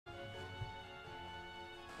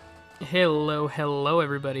Hello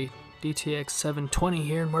everybody. DTX 720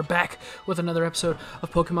 here, and we're back with another episode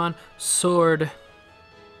of Pokemon Sword.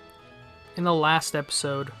 In the last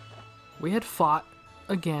episode, we had fought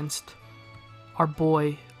against our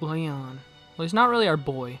boy Leon. Well, he's not really our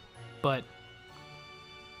boy, but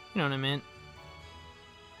you know what I meant.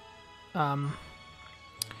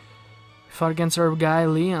 We fought against our guy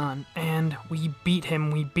Leon, and we beat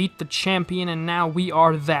him. We beat the champion, and now we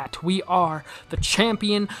are that. We are the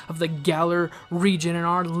champion of the Galar region, and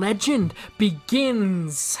our legend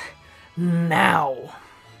begins now.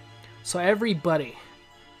 So everybody,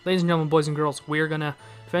 ladies and gentlemen, boys and girls, we're gonna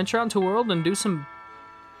venture out into the world and do some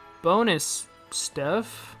bonus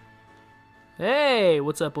stuff. Hey,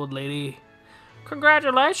 what's up, old lady?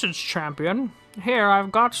 Congratulations, champion. Here,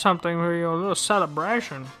 I've got something for you, a little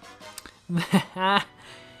celebration.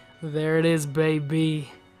 There it is,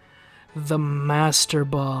 baby. The Master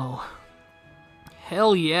Ball.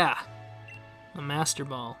 Hell yeah. The Master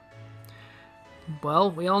Ball.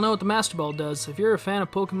 Well, we all know what the Master Ball does. If you're a fan of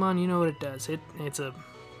Pokemon, you know what it does.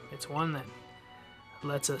 It's one that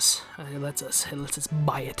lets us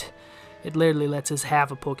buy it. It literally lets us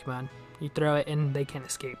have a Pokemon. You throw it and they can't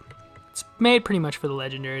escape. It's made pretty much for the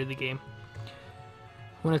legendary of the game.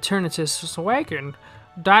 When a turn it says awakened,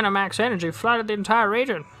 Dynamax energy flooded the entire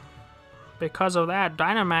region. Because of that,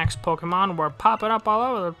 Dynamax Pokemon were popping up all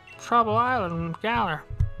over the Trouble Island and Galar.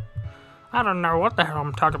 I don't know what the hell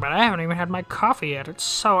I'm talking about. I haven't even had my coffee yet. It's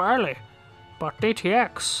so early. But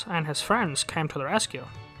DTX and his friends came to the rescue.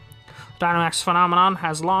 The Dynamax phenomenon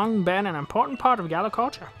has long been an important part of Galar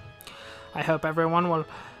culture. I hope everyone will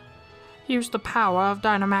use the power of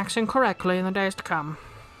Dynamaxing correctly in the days to come.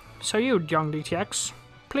 So you, young DTX,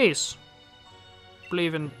 please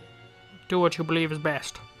believe in, do what you believe is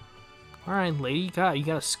best. All right, lady, you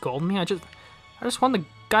gotta scold me. I just won the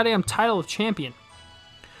goddamn title of champion.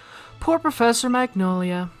 Poor Professor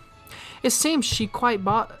Magnolia. It seems she's quite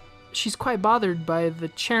bothered by the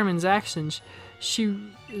chairman's actions. She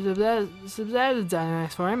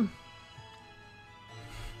Dynamax for him.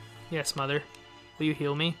 Yes, mother. Will you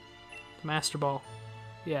heal me? The Master Ball.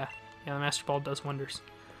 Yeah, the Master Ball does wonders.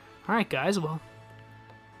 All right, guys. Well.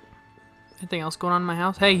 Anything else going on in my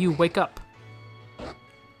house? Hey, you, wake up.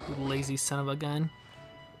 You lazy son of a gun.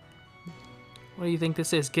 What do you think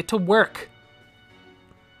this is? Get to work.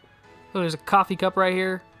 Oh, there's a coffee cup right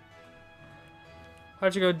here. Why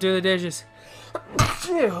don't you go do the dishes?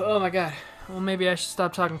 Oh my god. Well, maybe I should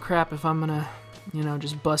stop talking crap if I'm gonna, you know,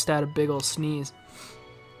 just bust out a big old sneeze.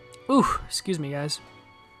 Ooh, excuse me, guys.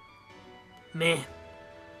 Man,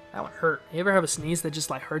 that one hurt. You ever have a sneeze that just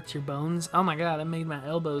like hurts your bones? Oh my god, that made my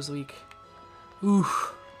elbows weak. Ooh.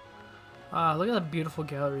 Look at that beautiful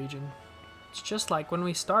Galar region. It's just like when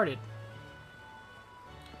we started.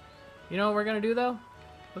 You know what we're gonna do though?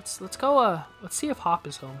 Let's go let's see if Hop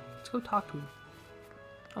is home. Let's go talk to him.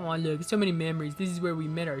 Oh look, so many memories. This is where we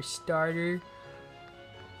met our starter.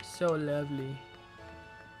 So lovely.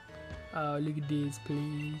 Oh, look at this,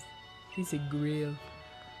 please. It's a grill.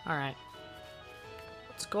 Alright.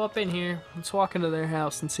 Let's go up in here. Let's walk into their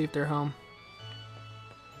house and see if they're home.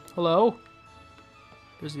 Hello?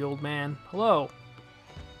 There's the old man. Hello.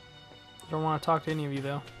 I don't want to talk to any of you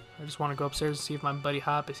though. I just want to go upstairs and see if my buddy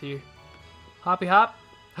Hop is here. Hoppy Hop?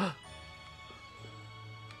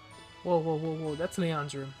 Whoa. That's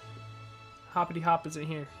Leon's room. Hoppity Hop isn't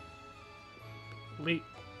here.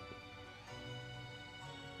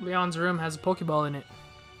 Leon's room has a Pokeball in it.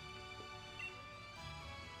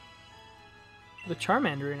 The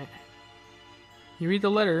Charmander in it. You read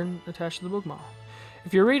the letter attached to the bookmark.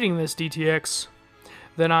 If you're reading this, DTX,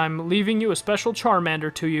 then I'm leaving you a special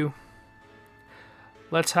Charmander to you.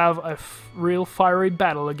 Let's have a real fiery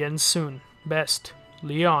battle again soon. Best,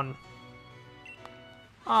 Leon.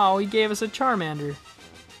 Oh, he gave us a Charmander.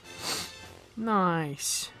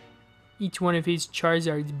 Nice. Each one of his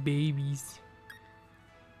Charizard's babies.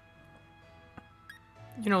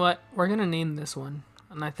 You know what? We're gonna name this one.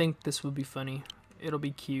 And I think this will be funny. It'll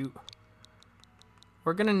be cute.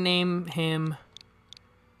 We're gonna name him...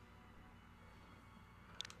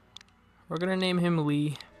 We're gonna name him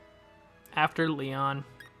Lee. After Leon.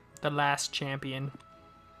 The last champion.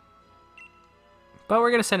 But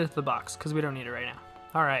we're gonna send it to the box, because we don't need it right now.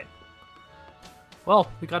 Alright.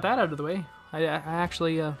 Well, we got that out of the way. I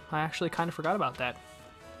actually kind of forgot about that.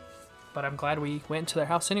 But I'm glad we went to their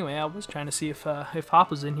house anyway. I was trying to see if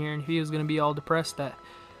Hop was in here and if he was going to be all depressed that,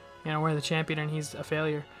 you know, we're the champion and he's a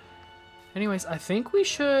failure. Anyways, I think we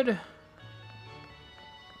should,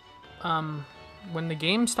 when the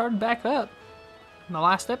game started back up, in the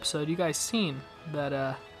last episode, you guys seen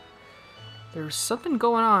that, there's something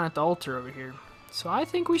going on at the altar over here. So I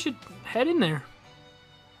think we should head in there.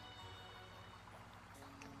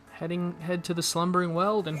 Head to the slumbering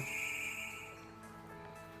weld and...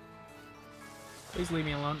 Please leave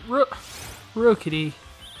me alone. Rookity.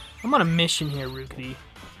 I'm on a mission here, Rookity.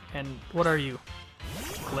 And what are you?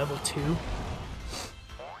 Level 2?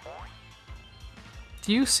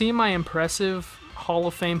 Do you see my impressive Hall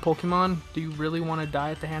of Fame Pokemon? Do you really want to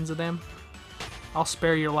die at the hands of them? I'll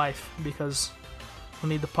spare your life because we'll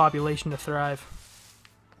need the population to thrive.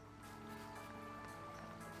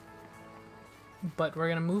 But we're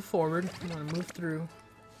gonna move forward. We're gonna move through.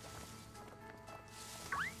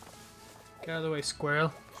 Get out of the way,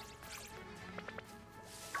 squirrel.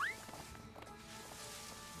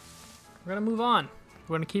 We're gonna move on.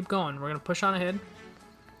 We're gonna keep going. We're gonna push on ahead.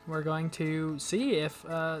 We're going to see if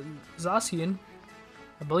Zacian,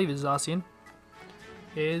 I believe it's Zacian,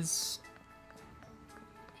 is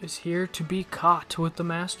here to be caught with the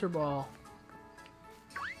Master Ball.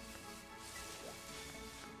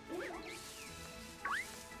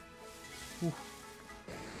 Ooh.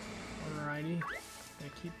 Alrighty,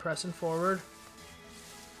 gonna keep pressing forward.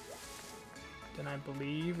 Then I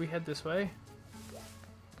believe we head this way,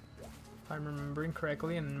 if I'm remembering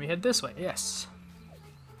correctly, and then we head this way. Yes.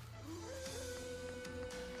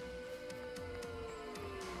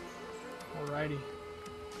 Alrighty,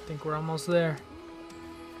 I think we're almost there.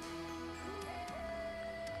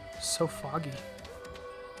 So foggy.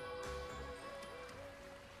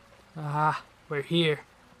 Ah, we're here.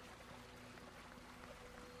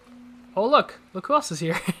 Oh look who else is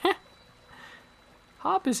here.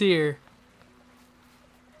 Hop is here.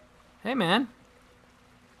 Hey man.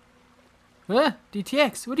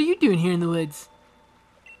 DTX, what are you doing here in the woods?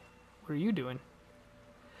 What are you doing?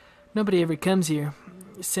 Nobody ever comes here.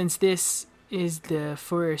 Since this is the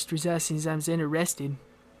forest Zacian, I'm interested.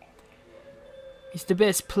 It's the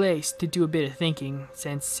best place to do a bit of thinking,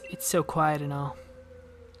 since it's so quiet and all.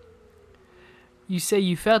 You say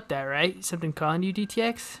you felt that, right? Something calling you,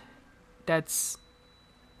 DTX?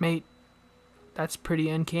 Mate, that's pretty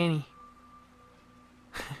uncanny.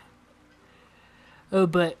 Oh,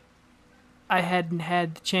 but I hadn't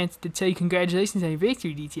had the chance to tell you congratulations on your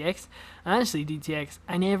victory, DTX. Honestly, DTX,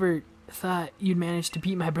 I never thought you'd manage to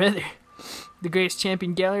beat my brother. The greatest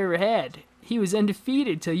champion Galar ever had. He was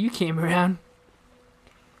undefeated till you came around.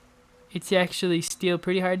 It's actually still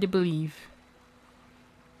pretty hard to believe.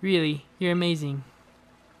 Really, you're amazing.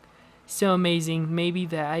 So amazing, maybe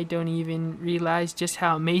that I don't even realize just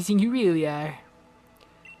how amazing you really are.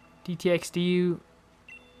 DTX,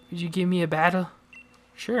 would you give me a battle?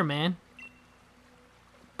 Sure, man.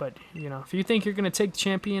 But, you know, if you think you're gonna take the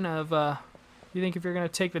champion of, if you're gonna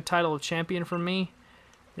take the title of champion from me,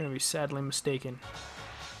 you're gonna be sadly mistaken.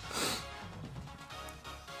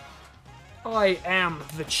 I am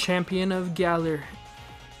the champion of Galar.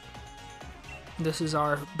 This is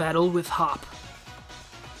our battle with Hop.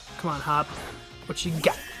 Come on, Hop. What you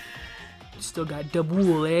got? Still got double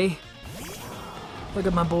wool, eh? Look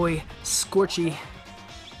at my boy, Scorchy.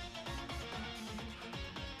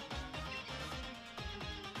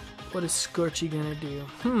 What is Scorchy gonna do?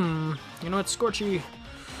 You know what,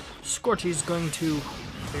 Scorchy's going to...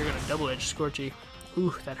 You're gonna double-edge Scorchy.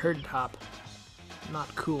 Ooh, that hurted Hop.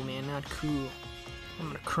 Not cool, man, not cool. I'm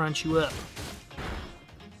gonna crunch you up.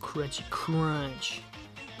 Crunchy crunch.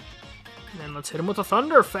 And then let's hit him with a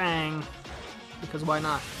Thunder Fang. Because why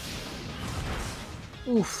not?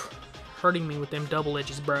 Oof. Hurting me with them double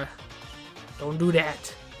edges, bruh. Don't do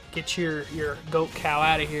that. Get your goat cow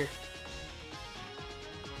out of here.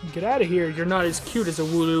 Get out of here. You're not as cute as a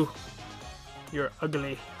Wooloo. You're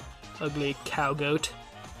ugly. Ugly cow goat.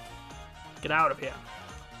 Get out of here.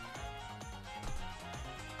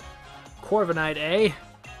 Corviknight, eh?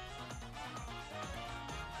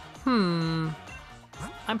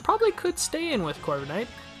 I probably could stay in with Corviknight.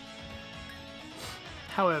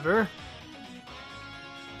 However,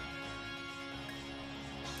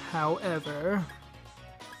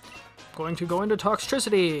 going to go into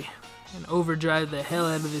Toxtricity and overdrive the hell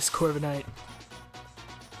out of this Corviknight.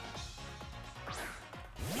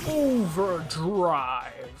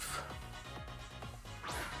 Overdrive.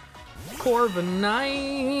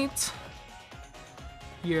 Corviknight.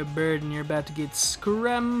 You're a bird and you're about to get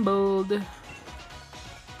scrambled.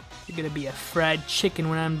 You're gonna be a fried chicken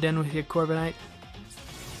when I'm done with your Corviknight.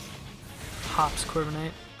 Hops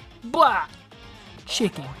Corviknight. Blah!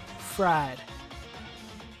 Chicken fried.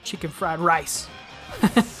 Chicken fried rice.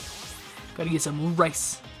 Gotta get some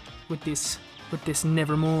rice with this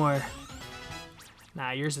Nevermore.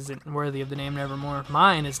 Nah, yours isn't worthy of the name Nevermore.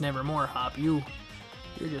 Mine is Nevermore, Hop. You're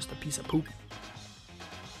just a piece of poop.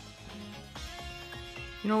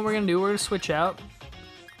 You know what we're gonna do? We're gonna switch out.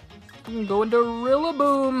 I'm gonna go into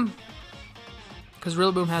Rillaboom. Because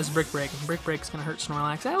Rillaboom has Brick Break. And Brick Break's gonna hurt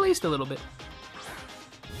Snorlax at least a little bit.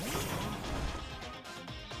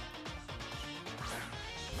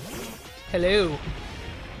 Hello.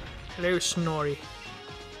 Hello, Snorri.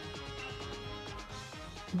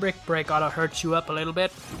 Brick Break ought to hurt you up a little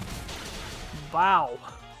bit. Wow.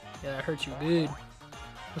 Yeah, that hurts you good.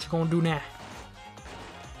 What you gonna do now?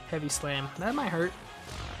 Heavy Slam. That might hurt.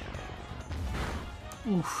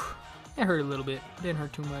 Oof. It hurt a little bit. Didn't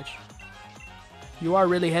hurt too much. You are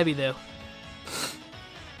really heavy, though.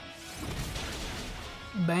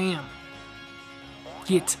 Bam.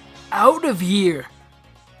 Get out of here,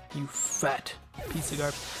 you fat piece of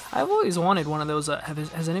garbage. I've always wanted one of those.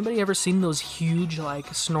 Has anybody ever seen those huge, like,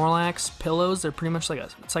 Snorlax pillows? They're pretty much like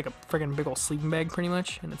it's like a freaking big old sleeping bag, pretty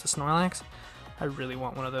much, and it's a Snorlax. I really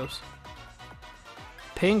want one of those.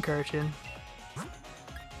 Pinkerton.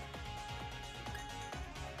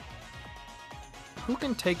 Who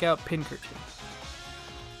can take out Pinkerton?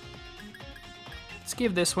 Let's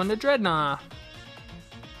give this one to Dreadnought.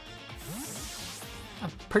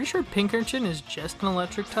 I'm pretty sure Pinkerton is just an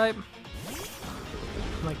electric type.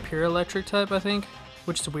 Like pure electric type, I think.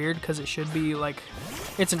 Which is weird because it should be like...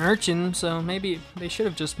 It's an Urchin, so maybe they should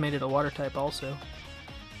have just made it a water type also.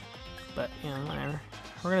 But, you know, whatever.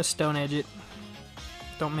 We're gonna Stone Edge it.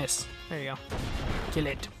 Don't miss. There you go. Kill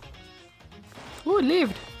it. Ooh, it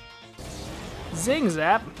lived. Zing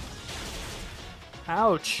Zap.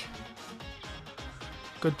 Ouch.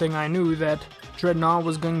 Good thing I knew that Dreadnought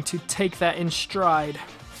was going to take that in stride.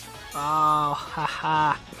 Oh,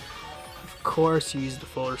 haha. Of course you used the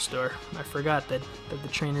Fuller Star. I forgot that the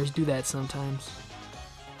trainers do that sometimes.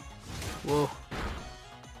 Whoa.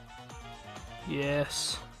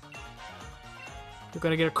 Yes. You're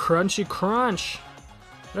gonna get a crunchy crunch.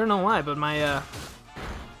 I don't know why, but my,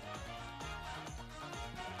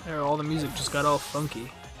 there, all the music just got all funky.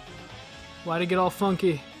 Why'd it get all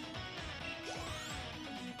funky?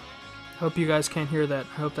 Hope you guys can't hear that.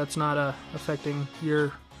 I hope that's not, affecting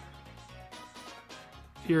your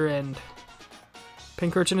end.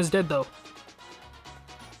 Pinkerton is dead, though.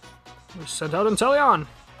 We sent out Inteleon.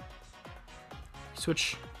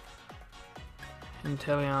 Switch.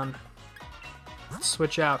 Inteleon.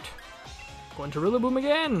 Switch out. Going to Rillaboom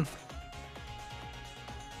again.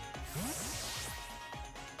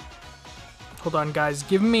 Hold on, guys.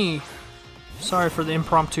 Give me... Sorry for the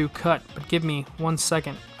impromptu cut, but give me 1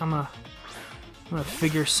 second. I'm gonna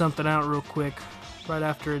figure something out real quick. Right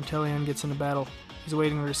after Inteleon gets into battle. He's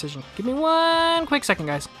awaiting a decision. Give me 1 quick second,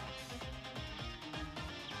 guys.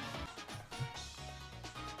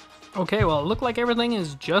 Okay, well, it looked like everything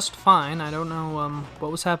is just fine. I don't know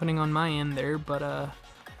what was happening on my end there, but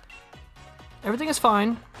everything is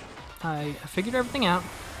fine. I figured everything out.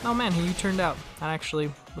 Oh man, he turned out. That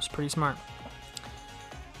actually was pretty smart.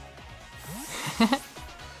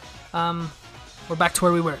 We're back to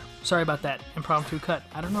where we were. Sorry about that impromptu cut.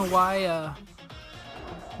 I don't know why,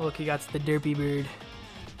 look, he got the Derpy Bird.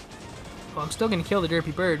 Well, I'm still gonna kill the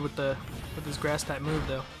Derpy Bird with this grass type move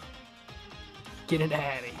though. Get it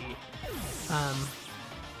out of here.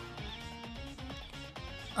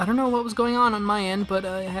 I don't know what was going on my end, but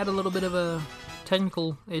I had a little bit of a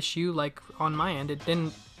technical issue. Like on my end, it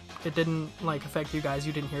didn't like affect you guys.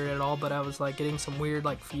 You didn't hear it at all, but I was like getting some weird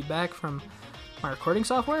like feedback from my recording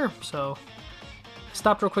software. So I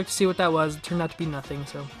stopped real quick to see what that was. It turned out to be nothing,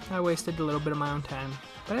 so I wasted a little bit of my own time,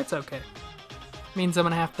 but it's okay. Means I'm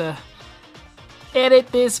gonna have to edit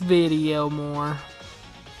this video more.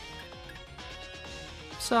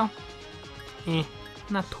 So,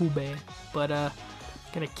 not too bad, but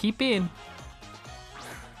gonna keep in.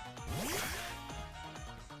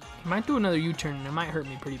 He might do another U-turn and it might hurt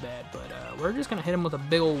me pretty bad, but we're just gonna hit him with a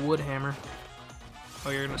big old wood hammer.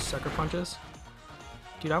 Oh, you're gonna sucker punch us?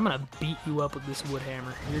 Dude, I'm gonna beat you up with this wood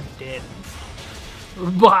hammer. You're dead.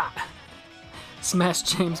 Bah! Smash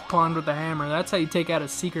James Pond with a hammer. That's how you take out a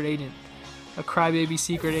secret agent. A crybaby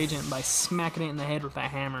secret agent, by smacking it in the head with a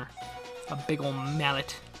hammer. A big old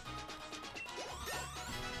mallet.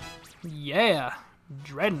 Yeah!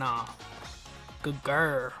 Dreadnought. Good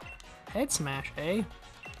girl. Head smash, eh?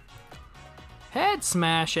 Head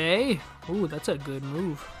smash, eh? Ooh, that's a good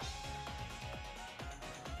move.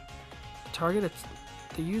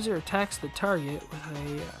 The user attacks the target with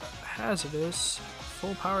a hazardous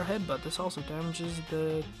full power headbutt. This also damages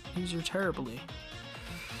the user terribly.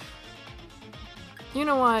 You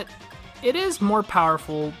know what? It is more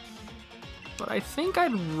powerful, but I think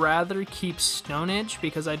I'd rather keep Stone Edge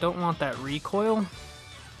because I don't want that recoil.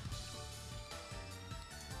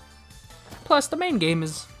 Plus, the main game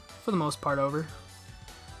is, for the most part, over.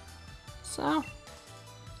 So,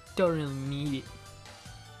 don't really need it.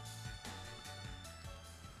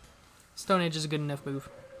 Stone Age is a good enough move.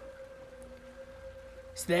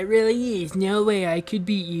 So that really is no way I could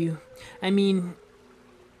beat you. I mean,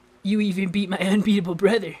 you even beat my unbeatable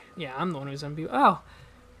brother. Yeah, I'm the one who's unbeatable. Oh.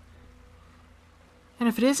 And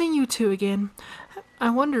if it isn't you two again, I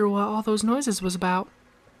wonder what all those noises was about.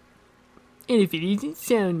 And if it isn't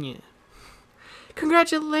Sonya.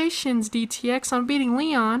 Congratulations, DTX, on beating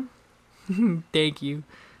Leon. Thank you.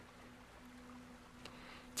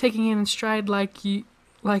 Taking it in stride like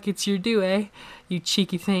it's your due, eh? You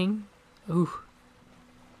cheeky thing. Ooh.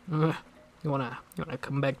 You wanna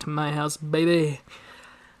come back to my house, baby?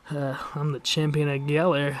 I'm the champion of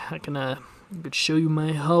Geller. I could show you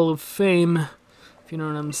my Hall of Fame. If you know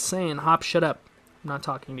what I'm saying. Hop, shut up. I'm not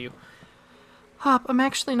talking to you. Hop, I'm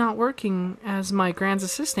actually not working as my Grand's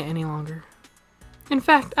assistant any longer. In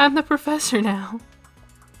fact, I'm the professor now.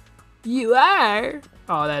 You are?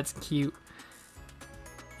 Oh, that's cute.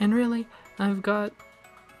 And really, I've got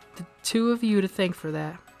the two of you to thank for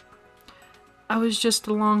that. I was just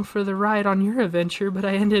along for the ride on your adventure, but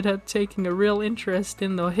I ended up taking a real interest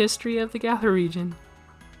in the history of the Galar region.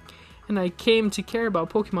 And I came to care about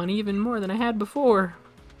Pokemon even more than I had before.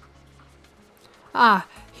 Ah,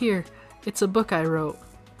 here. It's a book I wrote.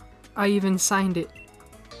 I even signed it.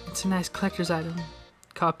 It's a nice collector's item.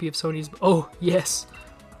 Copy of Sony's... Oh, yes.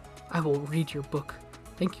 I will read your book.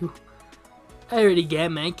 Thank you. I already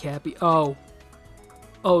got my copy. Oh.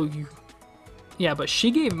 Oh, you... Yeah, but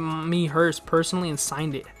she gave me hers personally and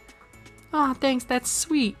signed it. Oh, thanks. That's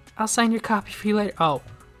sweet. I'll sign your copy for you later. Oh,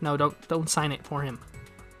 no, don't sign it for him.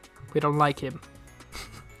 We don't like him.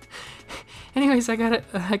 Anyways, I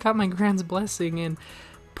got my Grand's blessing and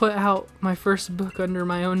put out my first book under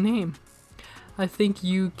my own name. I think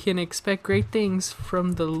you can expect great things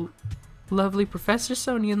from the lovely Professor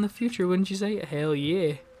Sony in the future, wouldn't you say? Hell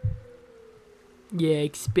yeah. Yeah,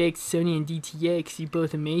 expect Sony and DTX. You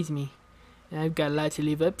both amaze me. I've got a lot to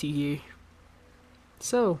live up to here.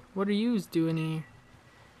 So, what are yous doing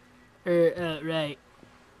here? Right.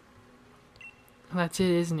 That's it,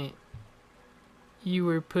 isn't it? You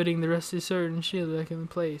were putting the rusted sword and shield back in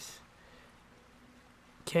place.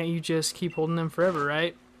 Can't you just keep holding them forever,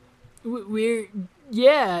 right?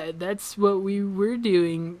 Yeah, that's what we were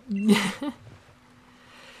doing. You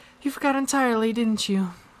forgot entirely, didn't you?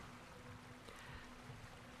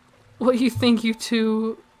 What, you think you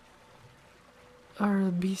two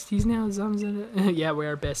are beasties now? Yeah, we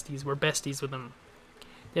are besties. We're besties with them.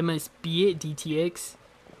 That must be it, DTX.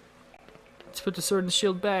 Let's put the sword and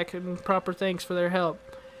shield back and proper thanks for their help.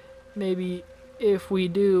 Maybe if we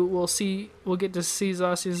do, we'll get to see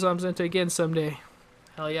Zacian and Zamazenta again someday.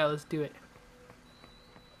 Hell yeah, let's do it.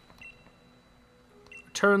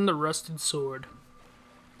 Return the rusted sword.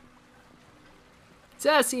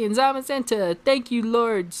 Zacian and Zamazenta, thank you,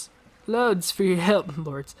 loads for your help,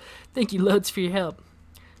 lords. Thank you, loads for your help.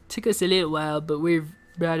 Took us a little while, but we've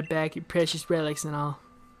brought it back, your precious relics and all.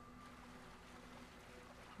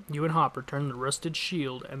 You and Hop return the rusted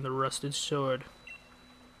shield and the rusted sword.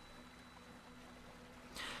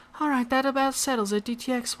 Alright, that about settles it.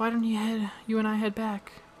 DTX, why don't you and I head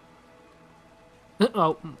back?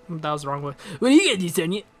 Oh, that was the wrong way. What are you gonna do,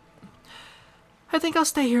 Sonya? I think I'll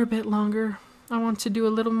stay here a bit longer. I want to do a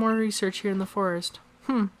little more research here in the forest.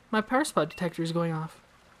 My power spot detector is going off.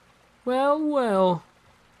 Well.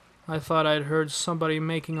 I thought I'd heard somebody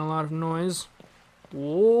making a lot of noise.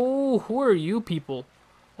 Whoa, who are you people?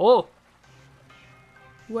 Oh.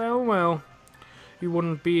 Well. You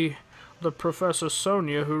wouldn't be the Professor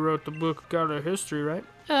Sonia who wrote the book Galar History, right?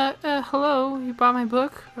 Hello, you bought my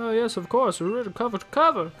book? Oh, yes, of course, we read it cover to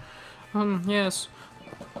cover. Yes.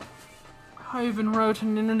 I even wrote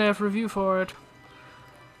an internet review for it.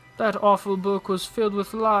 That awful book was filled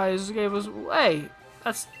with lies, gave us... Hey,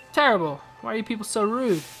 that's terrible. Why are you people so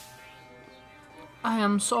rude? I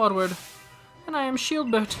am Sordward, and I am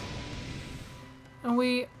Shielbert. And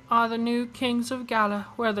we are the new kings of Galar.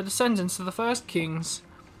 We're the descendants of the first kings.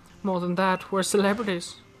 More than that, we're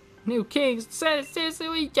celebrities. New kings? Seriously,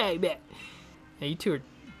 what are you talking about? Yeah, you two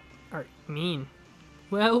are mean.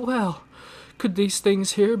 Well. Could these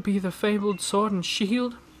things here be the fabled sword and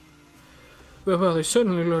shield? Well, they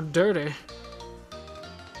certainly look dirty.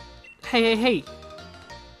 Hey.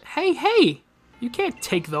 Hey! You can't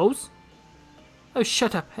take those. Oh,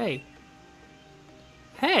 shut up, hey.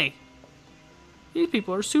 Hey! These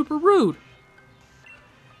people are super rude.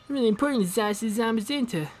 Really important is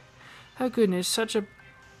Zamazenta. Oh goodness, such a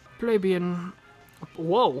plebeian.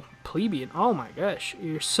 Whoa, plebeian. Oh my gosh.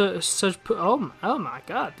 You're such. Oh my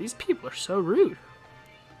god, these people are so rude.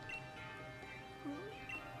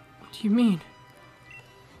 What do you mean?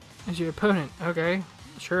 As your opponent. Okay.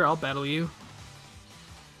 Sure, I'll battle you.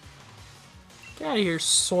 Get out of here,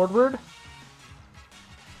 Sordward.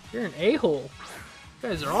 You're an a-hole. You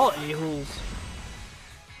guys are all a-holes.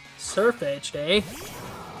 Surf-edged, eh?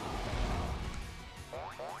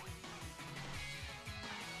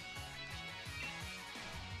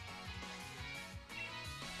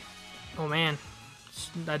 Oh man,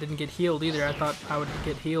 I didn't get healed either. I thought I would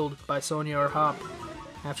get healed by Sonya or Hop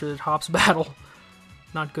after Hop's battle.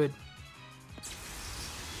 Not good.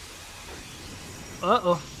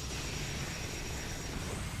 Uh-oh.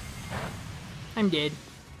 I'm dead.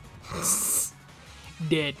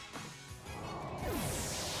 Dead.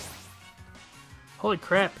 Holy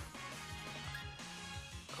crap.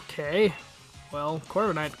 Okay. Well,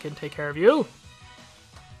 Corviknight can take care of you.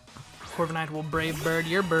 Corviknight will brave bird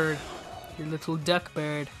your bird. Your little duck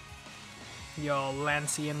bird. Your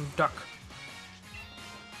Lancian duck.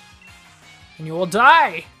 And you will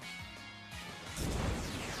die!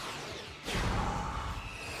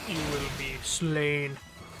 You will be slain.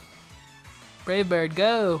 Brave bird,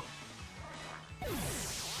 go!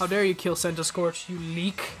 How dare you kill Scorch, you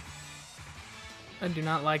leak! I do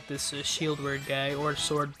not like this Shielbert guy, or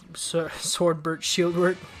Sordward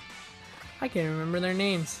Shielbert. I can't remember their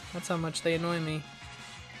names. That's how much they annoy me.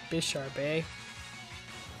 Bisharp, eh?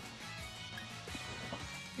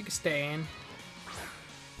 You can stay in.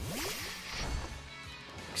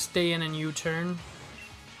 Stay in and U-turn.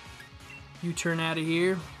 U-turn out of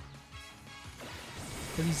here.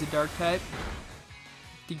 He's a dark type.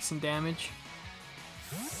 Decent damage.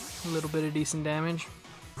 A little bit of decent damage.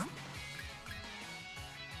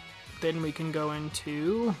 Then we can go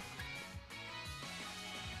into...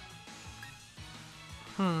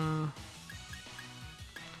 We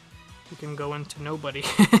can go into nobody.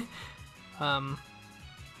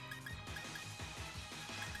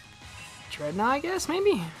 Dreadnought, I guess,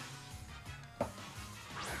 maybe?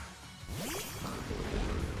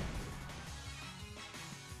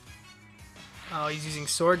 Oh, he's using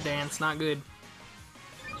Sword Dance, not good.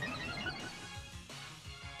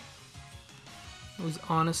 I was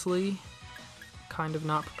honestly kind of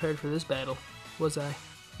not prepared for this battle. Was I?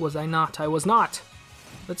 Was I not? I was not!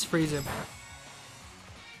 Let's freeze him.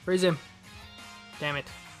 Freeze him. Damn it.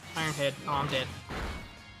 Iron Head. Oh, I'm dead.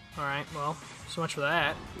 Alright, well, so much for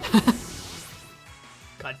that.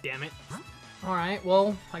 God damn it. Alright,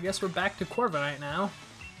 well, I guess we're back to Corviknight now.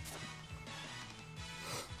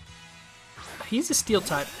 He's a steel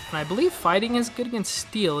type, and I believe fighting is good against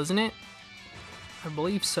steel, isn't it? I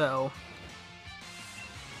believe so.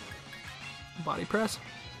 Body press.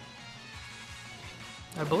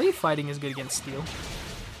 I believe fighting is good against steel.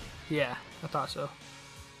 Yeah, I thought so.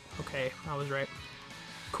 Okay, I was right.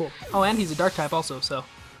 Cool. Oh, and he's a dark type also, so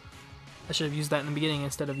I should have used that in the beginning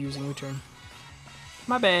instead of using U-turn.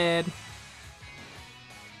 My bad.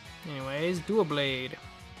 Anyways, Dual Blade.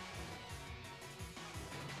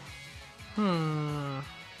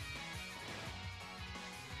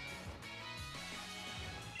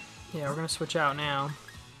 Yeah, we're gonna switch out now.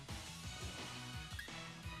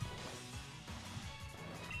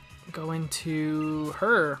 Go into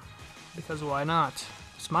her, because why not?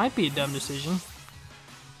 This might be a dumb decision,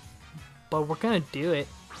 but we're gonna do it.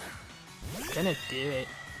 And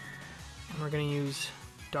we're gonna use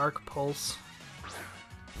Dark Pulse.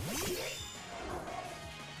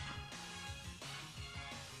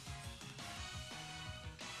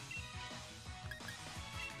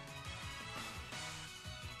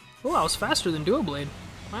 Oh, I was faster than Dual Blade.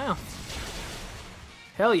 Wow.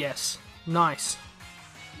 Hell yes. Nice.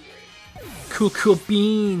 Cool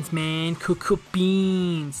beans, man. Cool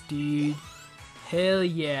beans, dude. Hell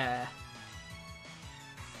yeah.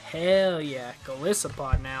 Hell yeah.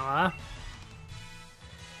 Golisopod now, huh?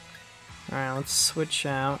 Alright, let's switch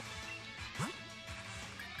out.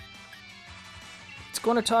 Let's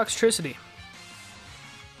go into Toxtricity.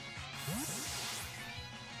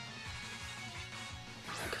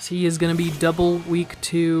 Because he is going to be double weak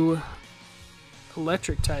to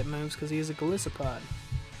electric type moves because he is a Golisopod.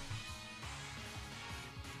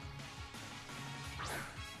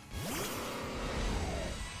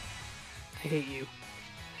 I hate you.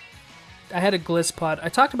 I had a Golisopod. I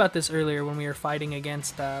talked about this earlier when we were fighting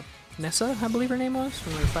against Nessa, I believe her name was.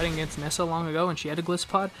 When we were fighting against Nessa long ago and she had a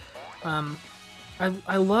Golisopod.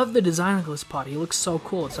 I love the design of Golisopod. He looks so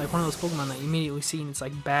cool. It's like one of those Pokemon that you immediately see and it's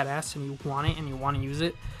like badass and you want it and you want to use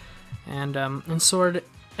it. And in Sun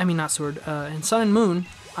and Moon,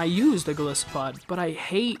 I used the Golisopod, but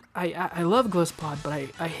I love Golisopod, but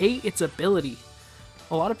I hate its ability.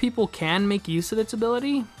 A lot of people can make use of its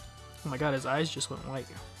ability. Oh my god, his eyes just went white.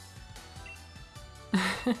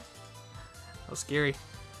 How scary.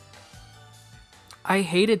 I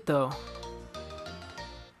hate it though.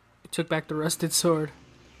 I took back the rusted sword.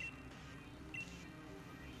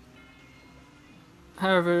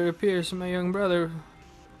 However, it appears my young brother...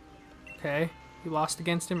 Okay, you lost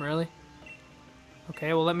against him, really?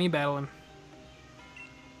 Okay, well let me battle him.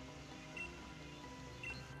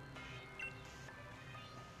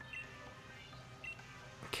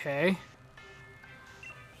 Okay.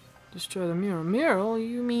 Destroy the mural. Mural?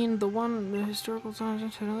 You mean the one, the historical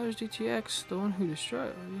times and others, DTX? The one who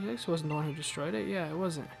destroyed it? DTX wasn't the one who destroyed it? Yeah, it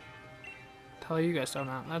wasn't. Tell you guys don't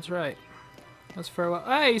know. That's right. That's farewell.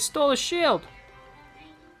 Hey, he stole a shield!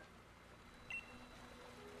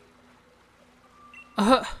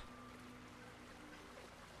 At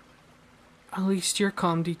least you're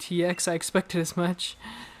calm, DTX. I expected as much.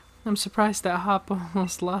 I'm surprised that Hop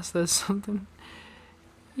almost lost us something.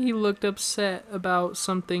 He looked upset about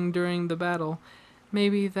something during the battle.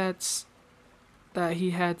 Maybe that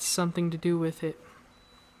he had something to do with it.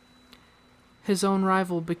 His own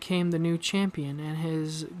rival became the new champion, and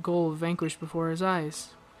his goal vanquished before his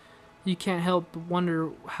eyes. You can't help but wonder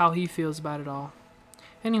how he feels about it all.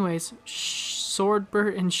 Anyways,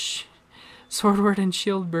 Sordward and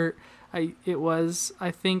Shielbert,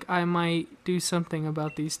 I think I might do something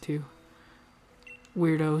about these two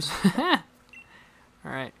weirdos.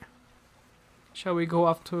 Alright. Shall we go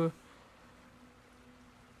off to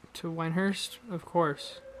Winehurst? Of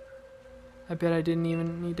course. I bet I didn't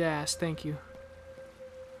even need to ask. Thank you.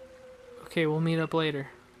 Okay, we'll meet up later.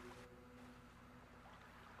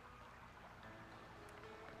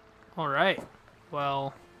 Alright.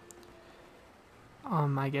 Well,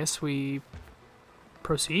 I guess we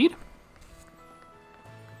proceed?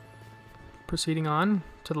 Proceeding on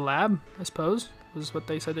to the lab, I suppose, was what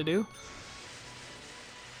they said to do.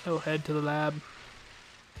 I'll head to the lab.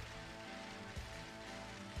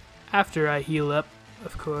 After I heal up,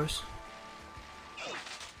 of course. I'm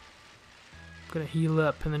gonna heal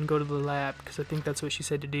up and then go to the lab, because I think that's what she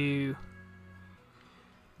said to do.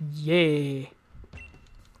 Yeah.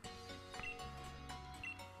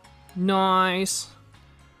 Nice.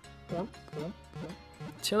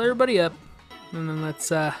 Chill everybody up, and then let's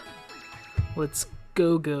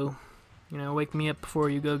go. You know, wake me up before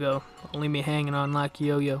you go. Don't leave me hanging on like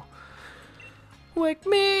yo-yo. Wake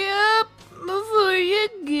me up before you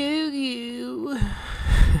go.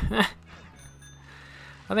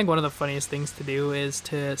 I think one of the funniest things to do is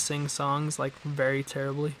to sing songs like very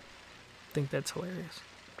terribly. I think that's hilarious.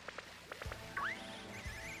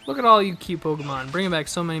 Look at all you cute Pokemon, bringing back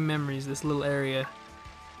so many memories, this little area.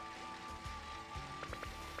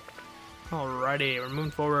 Alrighty, we're moving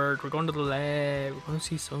forward. We're going to the lab. We're going to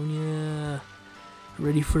see Sonia.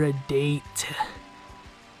 Ready for a date.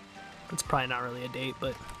 It's probably not really a date,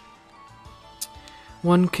 but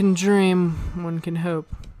one can dream, one can hope.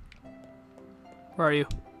 Where are you?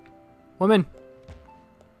 Woman!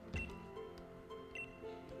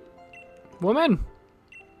 Woman!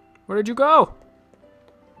 Where did you go?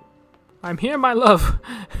 I'm here, my love.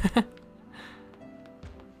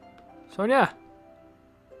 Sonia!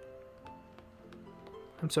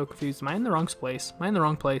 I'm so confused. Am I in the wrong place? Am I in the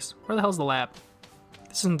wrong place? Where the hell's the lab?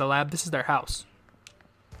 This isn't the lab, this is their house.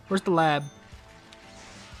 Where's the lab?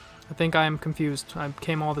 I think I'm confused. I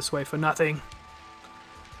came all this way for nothing.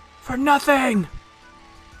 For nothing!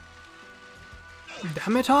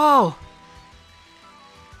 Damn it all!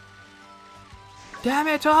 Damn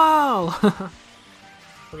it all!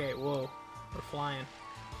 Okay, whoa. We're flying.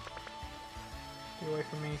 Get away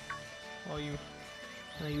from me. All you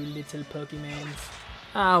little Pokemons.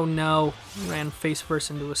 Oh no. Ran face first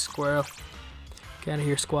into a squirrel. Get out of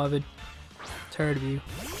here, Squavid. Tired of you.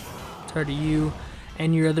 Tired of you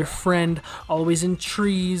and your other friend always in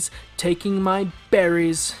trees taking my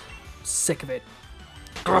berries. Sick of it.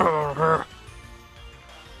 They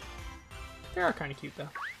are kind of cute though.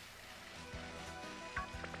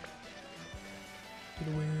 Get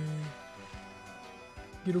away.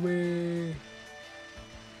 Get away.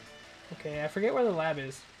 Okay, I forget where the lab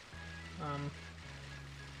is.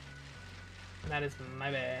 That is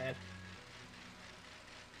my bad.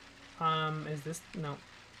 Is this? No.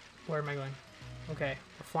 Where am I going? Okay,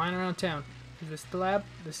 we're flying around town. Is this the lab?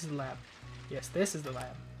 This is the lab. Yes, this is the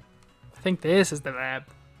lab. I think this is the lab.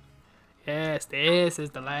 Yes, this is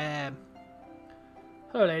the lab.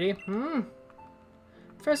 Hello, lady.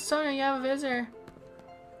 First Sonia, you have a visitor.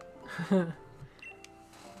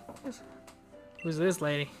 Who's this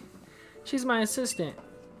lady? She's my assistant.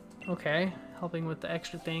 Okay, helping with the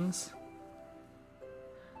extra things.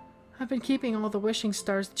 I've been keeping all the wishing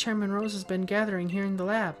stars Chairman Rose has been gathering here in the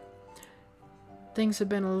lab. Things have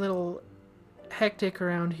been a little hectic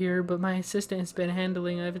around here, but my assistant has been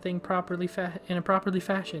handling everything properly in a properly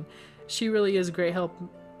fashion. She really is a great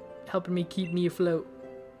helping me keep me afloat.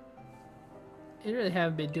 I really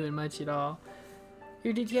haven't been doing much at all.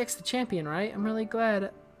 You're DTX the champion, right? I'm really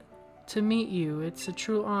glad to meet you. It's a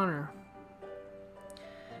true honor.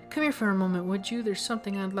 Come here for a moment, would you? There's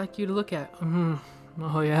something I'd like you to look at.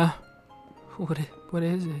 Oh yeah? What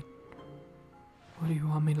is it? What do you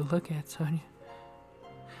want me to look at, Sonia?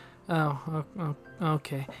 Oh,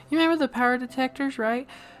 okay. You remember the power detectors, right?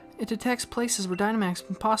 It detects places where Dynamax is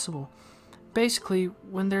impossible. Basically,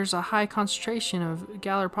 when there's a high concentration of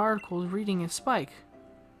Galar particles reading a spike.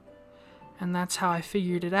 And that's how I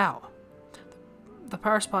figured it out. The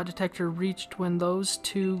power spot detector reached when those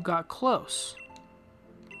two got close.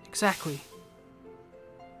 Exactly.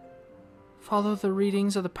 Follow the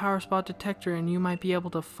readings of the power spot detector and you might be able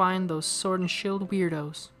to find those sword and shield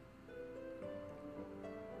weirdos.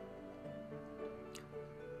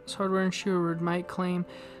 Sordward and Shielbert might claim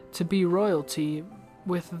to be royalty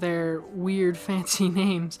with their weird fancy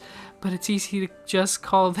names, but it's easy to just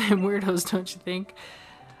call them weirdos, don't you think?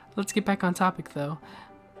 Let's get back on topic though.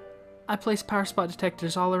 I placed power spot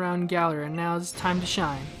detectors all around Galar and now it's time to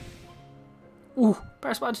shine. Ooh,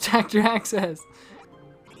 power spot detector access!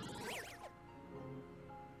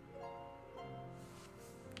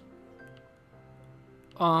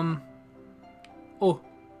 Oh,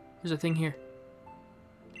 there's a thing here.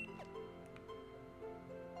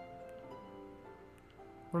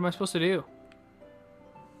 What am I supposed to do?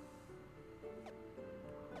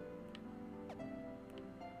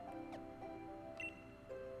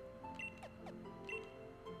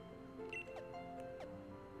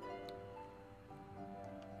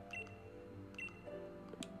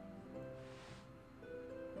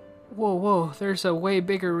 Whoa, there's a way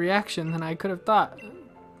bigger reaction than I could have thought.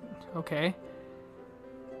 Okay.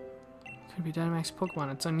 Could be Dynamax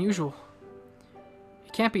Pokemon, it's unusual.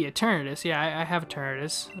 It can't be Eternatus. Yeah, I have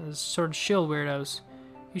Eternatus. Those Sword and Shield weirdos.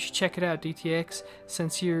 You should check it out, DTX,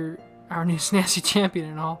 since you're our new snazzy champion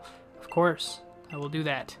and all. Of course, I will do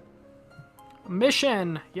that.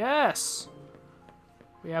 Mission! Yes!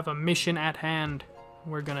 We have a mission at hand.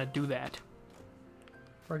 We're gonna do that.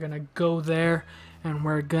 We're gonna go there and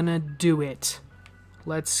we're gonna do it.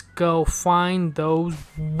 Let's go find those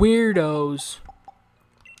weirdos.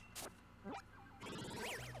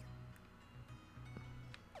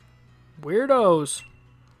 Weirdos.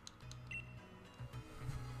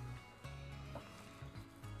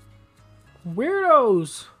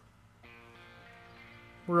 Weirdos.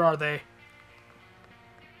 Where are they?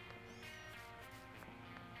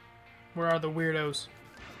 Where are the weirdos?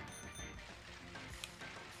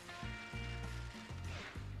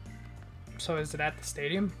 So is it at the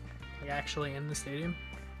stadium? Like actually in the stadium?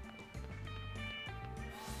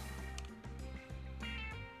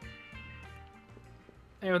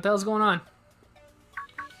 Hey, what the hell's going on?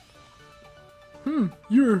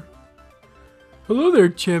 You're... Hello there,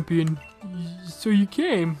 champion. So you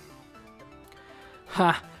came.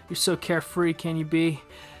 Ha, you're so carefree, can you be?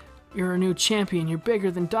 You're a new champion. You're bigger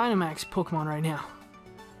than Dynamax Pokemon right now.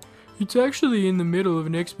 It's actually in the middle of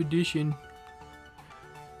an expedition.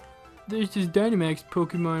 There's this Dynamax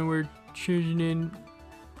Pokemon we're choosing in.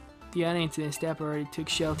 The audience in the step already took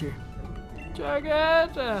shelter.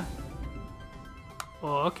 Jagged!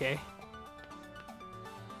 Oh, okay.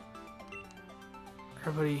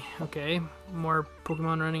 Everybody, okay. More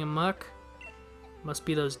Pokemon running amok. Must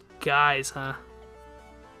be those guys, huh?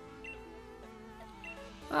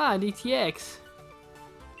 Ah, DTX.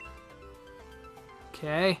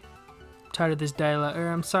 Okay. Tired of this dialogue.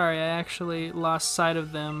 I'm sorry, I actually lost sight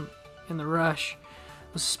of them in the rush.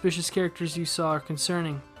 The suspicious characters you saw are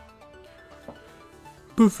concerning.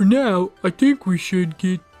 But for now, I think we should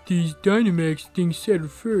get these Dynamax things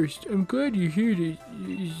settled first. I'm glad you're here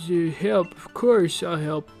to help. Of course, I'll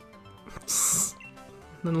help.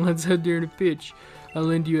 Then let's head there to pitch. I'll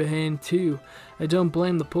lend you a hand too. I don't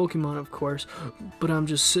blame the Pokemon, of course, but I'm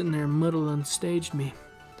just sitting there muddling staged me.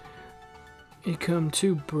 You come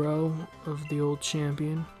too, bro, of the old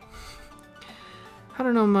champion. I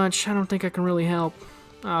don't know much. I don't think I can really help.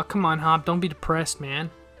 Oh, come on, Hop. Don't be depressed, man.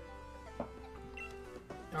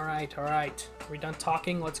 Alright. Are we done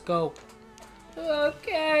talking? Let's go.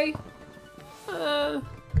 Okay.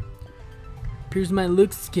 Piers might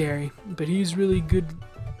look scary, but he's really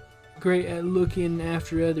great at looking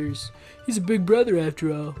after others. He's a big brother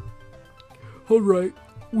after all. Alright,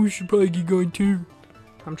 we should probably get going too.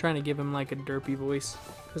 I'm trying to give him like a derpy voice,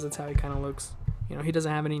 because that's how he kind of looks. You know, he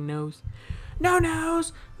doesn't have any nose. No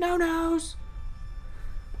nose! No nose!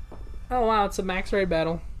 Oh wow, it's a max raid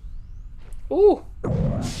battle. Ooh!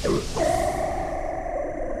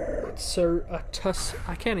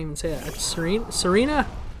 I can't even say that. Serena.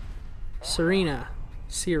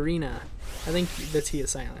 I think the T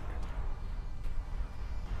is silent.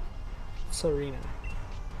 Serena.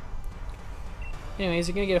 Anyways,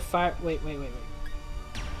 you're gonna get a fire. Wait. You're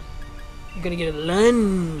gonna get a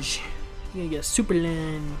lunge. You're gonna get a super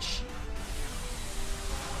lunge.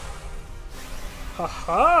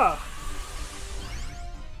 Haha!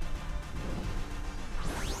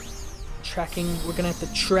 Tracking. We're gonna have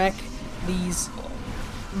to track these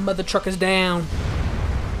mother truckers down.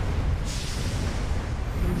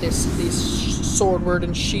 These Sordward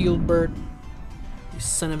and Shielbert. You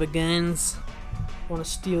son of a guns. Want to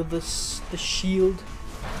steal the shield?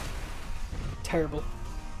 Terrible.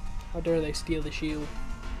 How dare they steal the shield?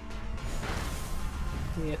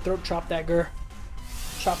 Yeah, throat chop that girl.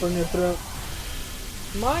 Chop her in her throat.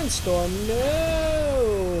 Mindstorm,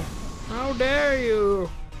 no! How dare you!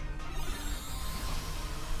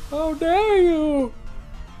 How dare you!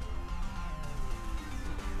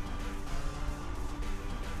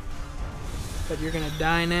 But you're gonna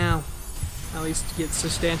die now. At least get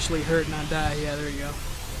substantially hurt, not die. Yeah, there you go.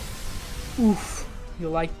 Oof. You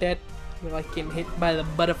like that? You like getting hit by the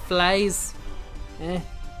butterflies? Eh?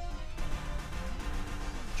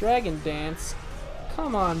 Dragon Dance?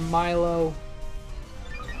 Come on, Milo.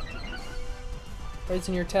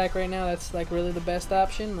 Raising your attack right now, that's like really the best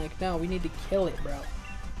option? Like, no, we need to kill it, bro.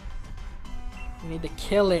 We need to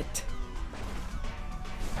kill it.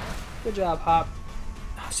 Good job, Hop.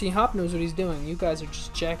 See, Hop knows what he's doing. You guys are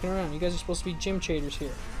just jacking around. You guys are supposed to be gym cheaters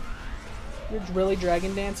here. You're really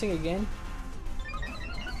dragon dancing again?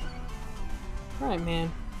 Alright, man.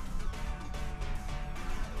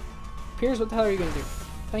 Piers, what the hell are you gonna do?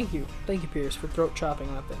 Thank you. Thank you, Piers, for throat chopping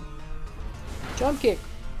that thing. Jump kick.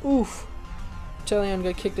 Oof. I'm telling you, I'm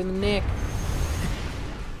gonna get kicked in the neck.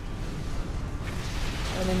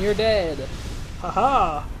 And then you're dead.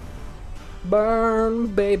 Haha. Burn,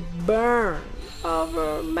 babe, burn.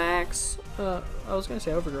 Over Max. I was gonna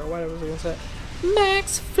say Overgirl. Why was I gonna say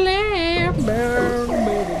Max Flare? Burn,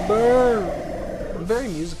 baby, burn. I'm very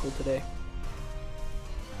musical today.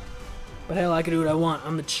 But hell, I can do what I want.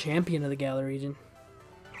 I'm the champion of the Galar region.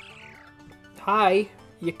 Hi.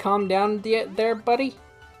 You calm down there, buddy?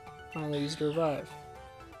 Finally used to revive.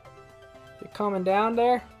 You calming down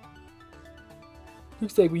there?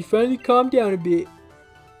 Looks like we finally calmed down a bit.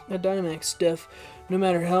 That Dynamax stuff. No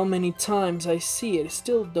matter how many times I see it, I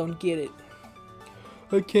still don't get it.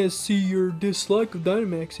 I can't see your dislike of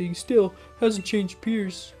Dynamaxing. Still hasn't changed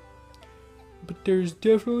Piers. But there's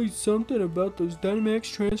definitely something about those Dynamax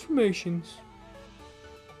transformations.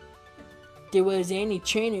 There was any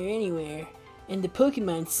trainer anywhere, and the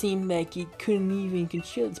Pokemon seemed like it couldn't even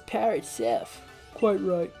control its power itself. Quite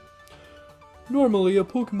right. Normally, a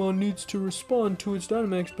Pokemon needs to respond to its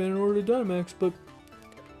Dynamax band in order to Dynamax, but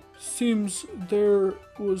seems there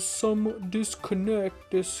was some discord.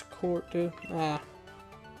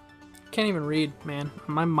 Can't even read, man.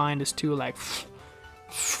 My mind is too like.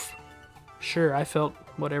 Sure, I felt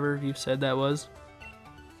whatever you said that was.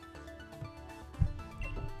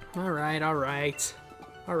 Alright.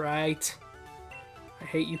 I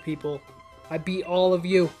hate you people. I beat all of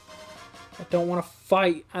you. I don't want to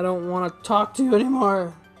fight. I don't want to talk to you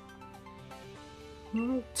anymore.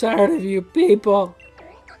 I'm tired of you people.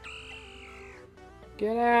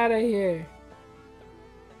 Get out of here.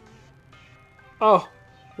 Oh.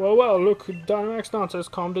 Well, look, Dynamax nonsense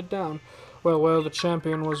calmed it down. Well, the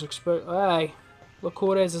champion was Hey, look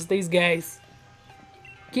who it is. It's these guys.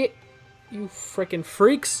 Get, you freaking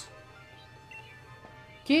freaks.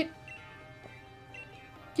 Get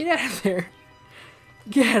out of there.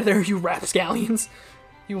 Get out of there, you rapscallions.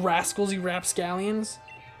 You rascals, you rapscallions.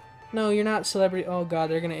 No, you're not celebrity. Oh god,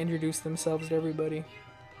 they're gonna introduce themselves to everybody.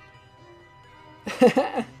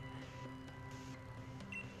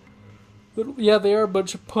 Yeah, they are a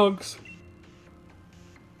bunch of punks.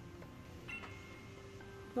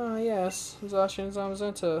 Oh, yes. Zacian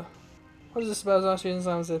Zamazenta. What is this about Zacian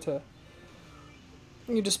Zamazenta?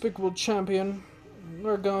 You despicable champion.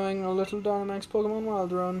 We're going a little Dynamax Pokemon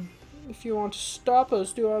Wild Run. If you want to stop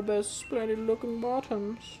us, do our best, splendid looking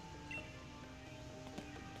bottoms.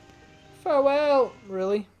 Farewell!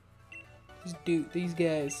 Really? These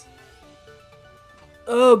guys.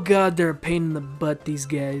 Oh god, they're a pain in the butt, these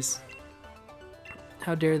guys.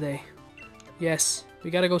 How dare they? Yes, we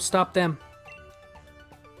gotta go stop them.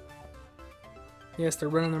 Yes, they're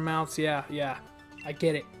running their mouths. Yeah. I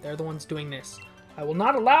get it. They're the ones doing this. I will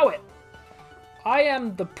not allow it. I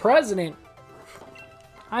am the president.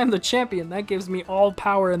 I am the champion. That gives me all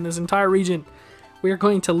power in this entire region. We are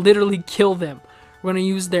going to literally kill them. We're going to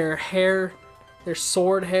use their hair their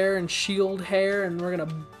sword hair and shield hair, and we're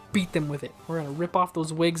gonna beat them with it. We're gonna rip off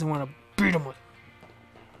those wigs and we're gonna beat them with it.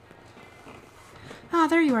 Ah,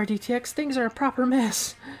 there you are, DTX. Things are a proper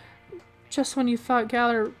mess. Just when you thought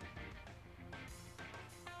that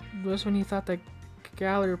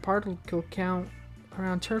gallery particle count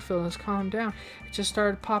around Turfville has calmed down, it just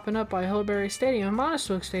started popping up by Hillberry Stadium and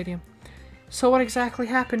Monastoke Stadium. So what exactly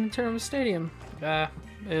happened in terms of stadium?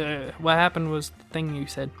 What happened was the thing you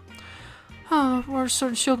said. Oh, our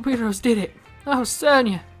certain shield weirdos did it. Oh,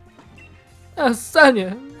 Sonya. Oh,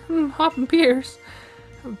 Sonya. Hoppin' Pierce.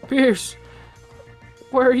 Pierce.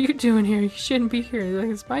 What are you doing here? You shouldn't be here. Like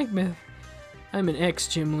it's Mike Myth. I'm an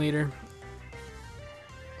ex-gym leader.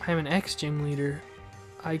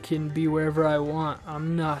 I can be wherever I want.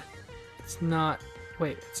 I'm not. It's not.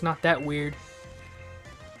 Wait, it's not that weird.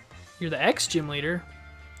 You're the ex-gym leader?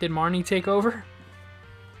 Did Marnie take over?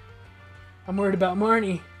 I'm worried about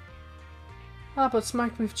Marnie. Ah, but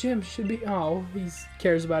Smike Myth Gym should be. Oh, he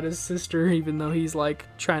cares about his sister, even though he's like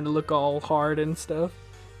trying to look all hard and stuff.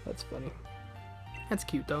 That's funny. That's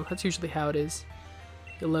cute though. That's usually how it is.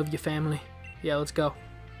 You love your family. Yeah, let's go.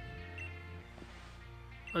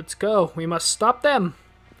 Let's go. We must stop them.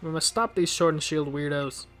 We must stop these sword and shield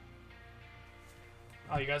weirdos.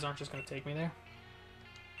 Oh, you guys aren't just gonna take me there?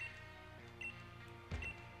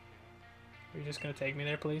 Are you just gonna take me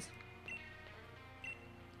there, please?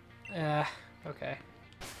 Okay.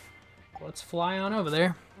 Let's fly on over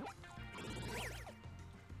there.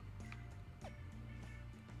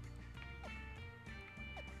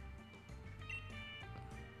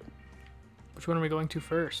 Which one are we going to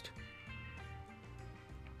first?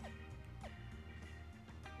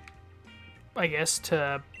 I guess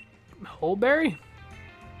to Holberry?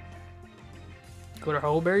 Go to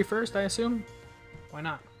Holberry first, I assume? Why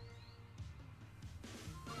not?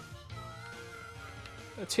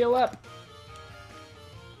 Let's heal up.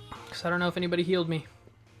 Because I don't know if anybody healed me.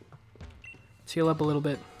 Let's heal up a little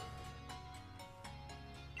bit.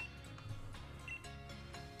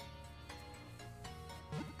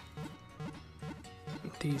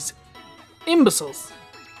 These imbeciles.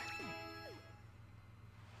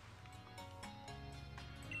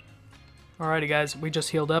 Alrighty guys, we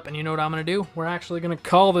just healed up, and you know what I'm going to do? We're actually going to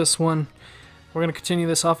call this one. We're going to continue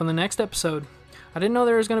this off in the next episode. I didn't know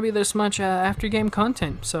there was going to be this much after-game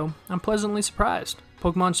content, so I'm pleasantly surprised.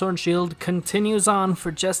 Pokemon Sword and Shield continues on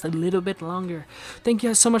for just a little bit longer. Thank you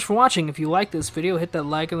guys so much for watching. If you like this video, hit that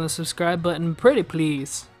like and the subscribe button pretty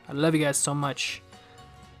please. I love you guys so much.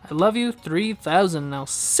 I love you 3,000, and I'll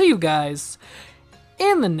see you guys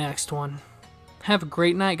in the next one. Have a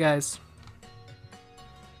great night, guys.